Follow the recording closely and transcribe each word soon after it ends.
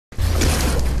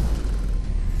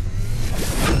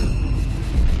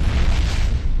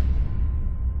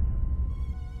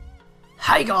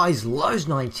Hey guys,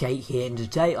 Lowe's98 here, and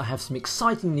today I have some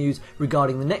exciting news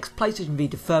regarding the next PlayStation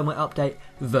Vita firmware update,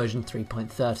 version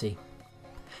 3.30.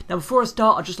 Now before I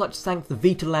start, I'd just like to thank the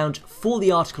Vita Lounge for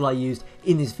the article I used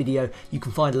in this video. You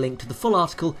can find a link to the full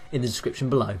article in the description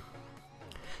below.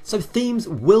 So themes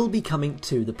will be coming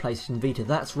to the PlayStation Vita,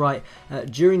 that's right.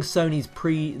 During Sony's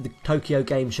the Tokyo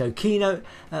Game Show keynote,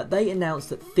 they announced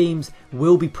that themes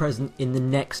will be present in the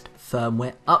next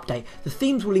firmware update. The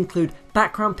themes will include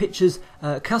background pictures,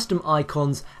 custom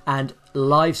icons and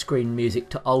live screen music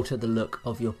to alter the look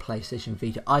of your PlayStation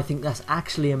Vita. I think that's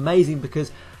actually amazing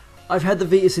because I've had the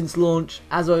Vita since launch,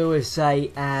 as I always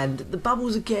say, and the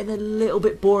bubbles are getting a little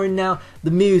bit boring now.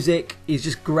 The music is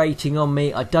just grating on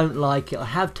me. I don't like it. I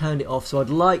have turned it off, so I'd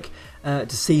like to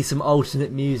see some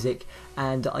alternate music,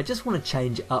 and I just want to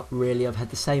change it up really. I've had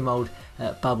the same old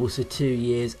bubbles for 2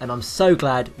 years, and I'm so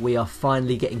glad we are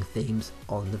finally getting themes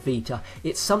on the Vita.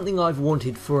 It's something I've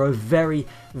wanted for a very,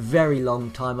 very long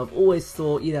time. I've always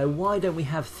thought, you know, why don't we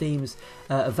have themes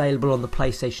available on the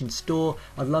PlayStation Store?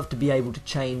 I'd love to be able to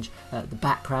change the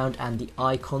background and the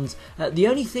icons. The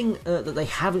only thing that they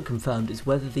haven't confirmed is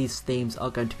whether these themes are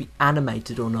going to be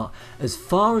animated or not. As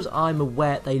far as I'm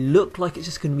aware, they look like it's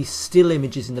just going to be still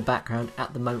images in the background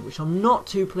at the moment, which I'm not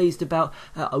too pleased about.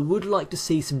 I would like to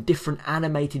see some different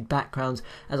animated backgrounds,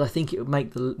 as I think it would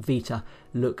make the Vita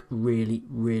look really,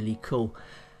 really cool.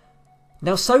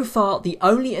 Now, so far, the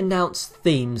only announced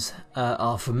themes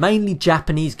are for mainly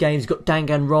Japanese games. You've got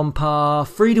Danganronpa,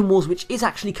 Freedom Wars, which is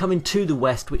actually coming to the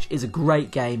West, which is a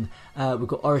great game. We've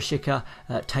got Orishika,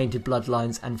 Tainted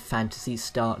Bloodlines, and Phantasy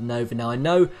Star Nova. Now, I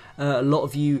know a lot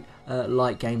of you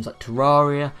like games like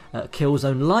Terraria,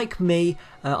 Killzone. Like me,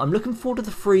 I'm looking forward to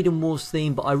the Freedom Wars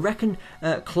theme, but I reckon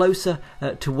closer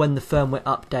to when the firmware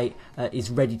update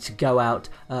is ready to go out,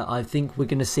 I think we're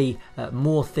going to see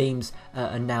more themes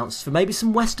announced for maybe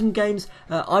some Western games.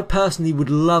 I personally would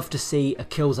love to see a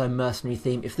Killzone Mercenary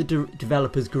theme. If the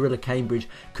developers Guerrilla Cambridge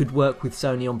could work with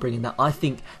Sony on bringing that, I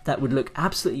think that would look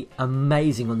absolutely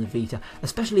amazing on the Vita,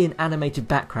 especially in animated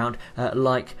background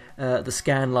like the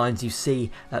scan lines you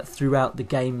see throughout the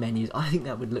game menus. I think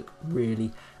that would look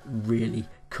really, really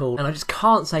cool, and I just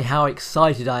can't say how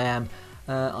excited I am.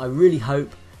 I really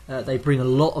hope they bring a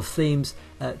lot of themes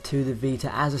to the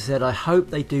Vita. As I said, I hope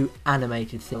they do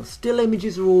animated things. Still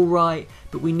images are alright,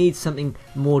 but we need something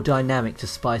more dynamic to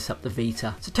spice up the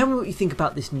Vita. So tell me what you think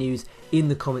about this news in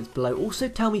the comments below. Also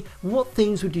tell me, what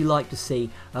themes would you like to see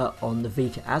on the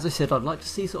Vita? As I said, I'd like to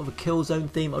see sort of a Killzone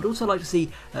theme. I'd also like to see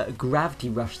a Gravity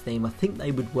Rush theme. I think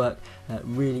they would work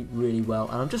really, really well,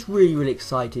 and I'm just really, really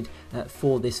excited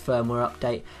for this firmware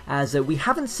update, as we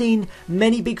haven't seen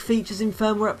many big features in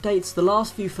firmware updates. The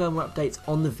last few firmware updates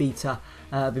on the Vita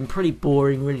have been pretty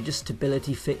boring, really just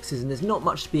stability fixes, and there's not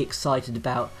much to be excited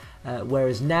about.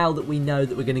 Whereas now that we know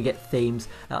that we're going to get themes,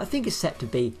 I think it's set to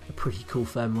be a pretty cool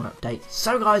firmware update.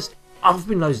 So guys, I've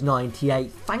been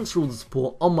Lowe's98. Thanks for all the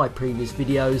support on my previous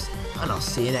videos, and I'll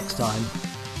see you next time.